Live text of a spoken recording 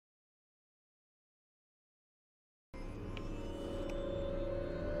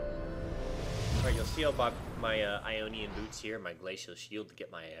see I'll buy my Ionian boots here, my glacial shield to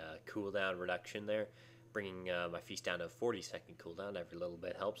get my cooldown reduction there, bringing my feast down to a 40-second cooldown. Every little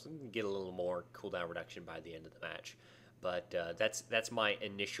bit helps, and get a little more cooldown reduction by the end of the match. But that's my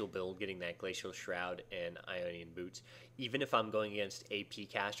initial build, getting that Glacial Shroud and Ionian Boots. Even if I'm going against AP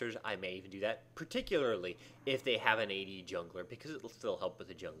casters, I may even do that, particularly if they have an AD jungler, because it'll still help with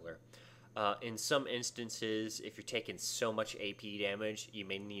the jungler. In some instances, if you're taking so much AP damage, you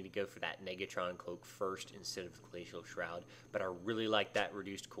may need to go for that Negatron Cloak first instead of the Glacial Shroud. But I really like that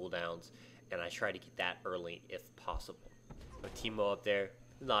reduced cooldowns, and I try to get that early if possible. But Teemo up there,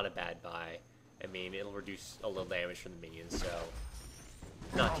 not a bad buy. I mean, it'll reduce a little damage from the minions, so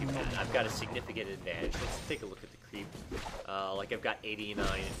not too bad. I've got a significant advantage. Let's take a look at the creep. Like, I've got 89,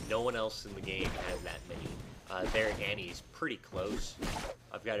 and no one else in the game has that many. Their Annie's pretty close.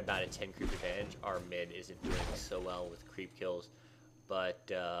 I've got about a 10 creep advantage. Our mid isn't doing so well with creep kills, but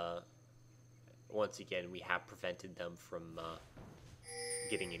once again, we have prevented them from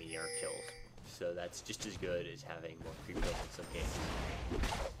getting any ER kills. So that's just as good as having more creep kills in some games.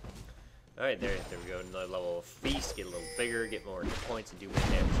 Alright, there we go. Another level of feast, get a little bigger, get more points, and do more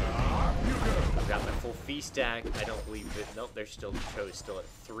damage. I've got my full feast stack. I don't believe that. Nope, there's still Cho is still at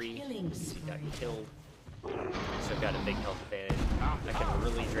 3. He got killed. So I've got a big health advantage. I can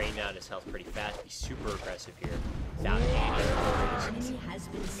really drain down his health pretty fast, be super aggressive here without any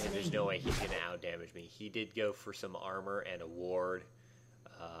abilities. And there's no way he's going to out-damage me. He did go for some armor and a ward.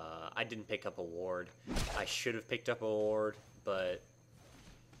 I didn't pick up a ward. I should have picked up a ward, but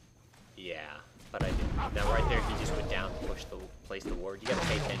yeah, but I didn't. Now right there, he just went down to place the ward. You gotta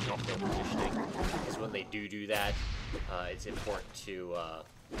pay attention to their positioning, because when they do that, it's important to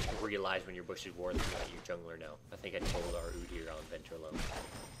realize when you're bushing ward and let your jungler know. I think I told our Ood here on Ventrilo.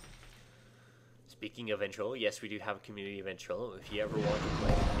 Speaking of Ventrilo, yes, we do have a community of Ventrilo. If you ever want to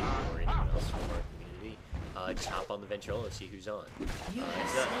play with me or anyone else from our community, just hop on the Ventrilo and see who's on.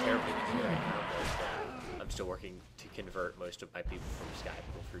 It's not terribly easy right now, but I'm still working to convert most of my people from Skype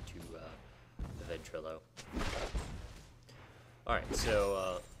over to the Ventrilo. Alright,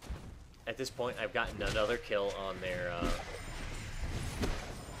 so at this point I've gotten another kill on their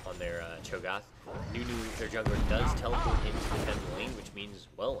Cho'Gath. Their jungler does teleport into the defend lane, which means,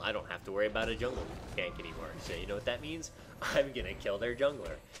 well, I don't have to worry about a jungle gank anymore. So you know what that means? I'm gonna kill their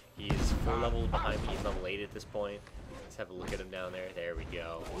jungler. He is full level behind me. He's level 8 at this point. Let's have a look at him down there. There we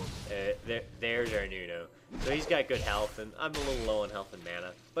go. There's our Nuno. So he's got good health, and I'm a little low on health and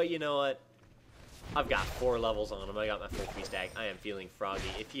mana. But you know what? I've got 4 levels on him. I got my full free stack. I am feeling froggy.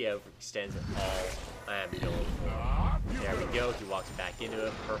 If he overextends at all, I am going for it. There we go. He walks back into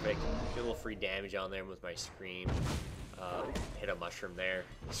it. Perfect. Get a little free damage on there with my scream. Hit a mushroom there.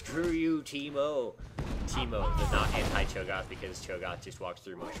 Screw you, Teemo. Teemo, they're not anti-Cho'Gath because Cho'Gath just walks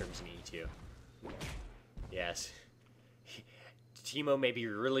through mushrooms and eats you. Yes. Teemo may be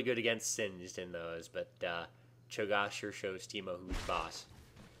really good against Singed in those, but Cho'Gath sure shows Teemo who's boss.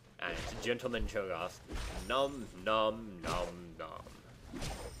 And it's a gentleman Cho'Gath. Nom, nom, nom, nom.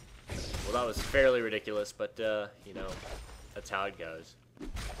 Well, that was fairly ridiculous, but, you know, that's how it goes.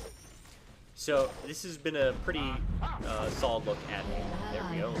 So, this has been a pretty solid look at him. There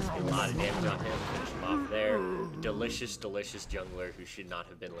we go. Let's get a lot of damage on him. Finish him off there. Delicious, delicious jungler who should not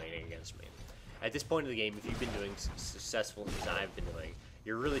have been laning against me. At this point of the game, if you've been doing successful as I've been doing,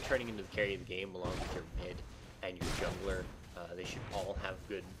 you're really turning into the carry of the game along with your mid and your jungler. They should all have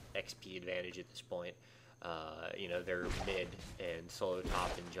good XP advantage at this point. You know, their mid and solo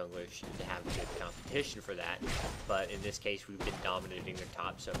top and jungler should have good competition for that. But in this case, we've been dominating their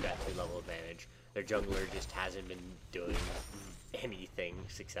top, so I've got 2-level advantage. Their jungler just hasn't been doing anything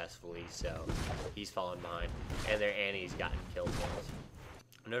successfully, so he's fallen behind. And their Annie's gotten killed once.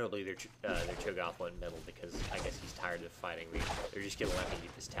 Notably, their Cho'Gath went middle because I guess he's tired of fighting me. They're just gonna let me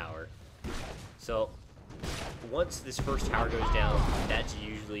get this tower. So once this first tower goes down, that's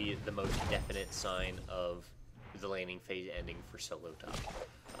usually the most definite sign of the laning phase ending for solo top.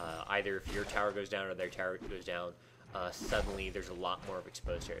 Either if your tower goes down or their tower goes down, suddenly there's a lot more of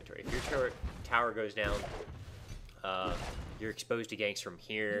exposed territory. If your tower goes down, you're exposed to ganks from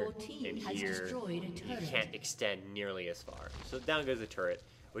here and here. You can't extend nearly as far. So down goes the turret,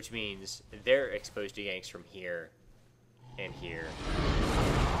 which means they're exposed to ganks from here and here.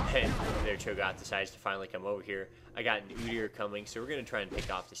 And their Cho'Gath decides to finally come over here. I got an Udyr coming, so we're going to try and pick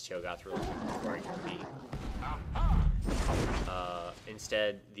off this Cho'Gath really quick before I can beat.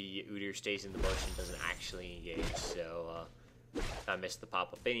 Instead, the Udyr stays in the bush and doesn't actually engage, so I missed the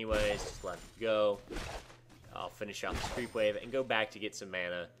pop-up anyways. Just let it go. I'll finish off this creep wave and go back to get some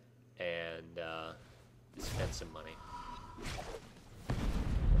mana and spend some money.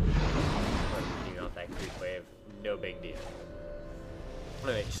 Or not that creep wave. No big deal.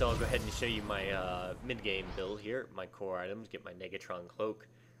 Alright, so I'll go ahead and show you my mid-game build here. My core items, get my Negatron Cloak,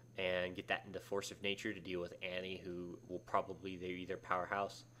 and get that into Force of Nature to deal with Annie, who will probably either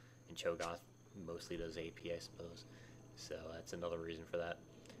Powerhouse, and Cho'Gath mostly does AP, I suppose. So that's another reason for that.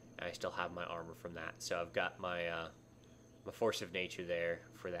 And I still have my armor from that. So I've got my my Force of Nature there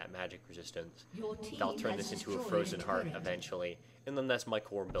for that magic resistance. I'll turn this into a Frozen Heart eventually. And then that's my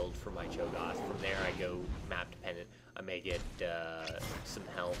core build for my Cho'Gath. From there I go map dependent. I may get some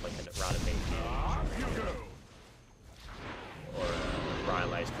health like a Rod of Mage or a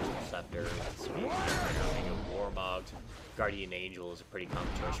Rylai's Crystal Scepter. I go Warmogs. Guardian Angel is a pretty common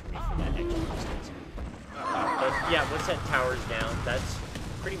choice for me for that extra resistance. But yeah, once that tower's down, that's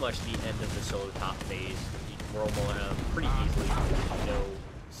pretty much the end of the solo top phase. You can roam around pretty easily, no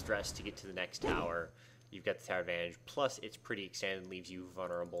stress to get to the next tower. You've got the tower advantage, plus it's pretty extended, leaves you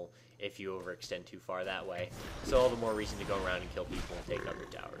vulnerable if you overextend too far that way. So all the more reason to go around and kill people and take other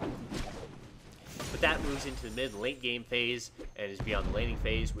towers. But that moves into the mid and late game phase and is beyond the laning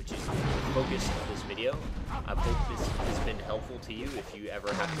phase, which is the focus of this video. I hope this has been helpful to you if you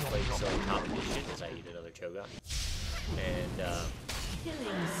ever have to play the solo top edition, as I eat another Cho'Gath. And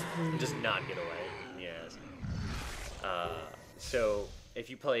just not get away. Yes. So if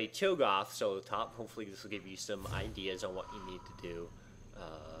you play Cho'Gath solo top, hopefully this will give you some ideas on what you need to do.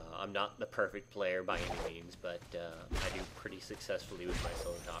 I'm not the perfect player by any means, but I do pretty successfully with my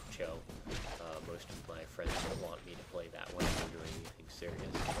solo top Cho. Most of my friends don't want me to play that when I'm doing anything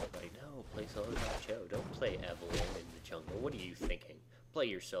serious. Like, no, play solo top Cho. Don't play Evelyn in the jungle. What are you thinking? Play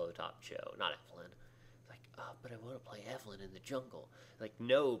your solo top Cho, not Evelyn. Like, oh, but I want to play Evelyn in the jungle. Like,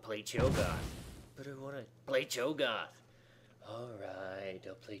 no, play Cho'Gath. But I want to play Cho'Gath. Alright,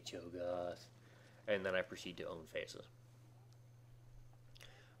 I'll play Cho'Gath. And then I proceed to own phases.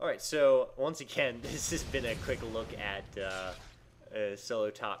 Alright, so once again, this has been a quick look at solo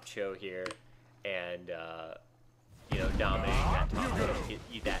top Cho here, and you know, dominating that top lane, get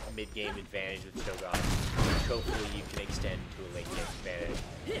you that mid-game advantage with Cho'Gath, which hopefully you can extend to a late-game advantage.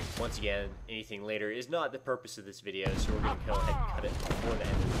 Once again, anything later is not the purpose of this video, so we're going to go ahead and cut it before the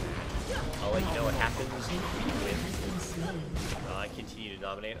end of the match. I'll let you know what happens if you win. I continue to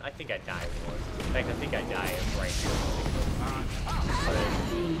dominate. I think I die once. In fact, I think I die right here.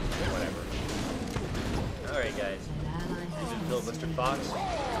 Whatever. Alright guys, this is FilibusterFox.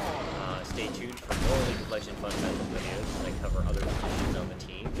 Stay tuned for more League of Legends fundamental videos. I cover other positions on the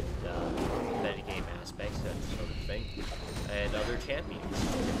team and metagame aspects, that sort of thing, and other champions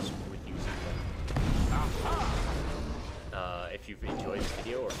with using them. If you've enjoyed this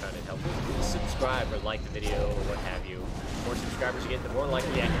video or found it helpful, please subscribe or like the video or what have you. The more subscribers you get, the more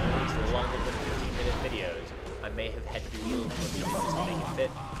likely I can release the longer than 15-minute videos. I may have had to do a little more videos to make it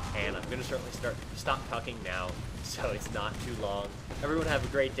fit, and I'm going to certainly stop talking now, so it's not too long. Everyone have a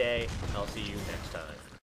great day. I'll see you next time.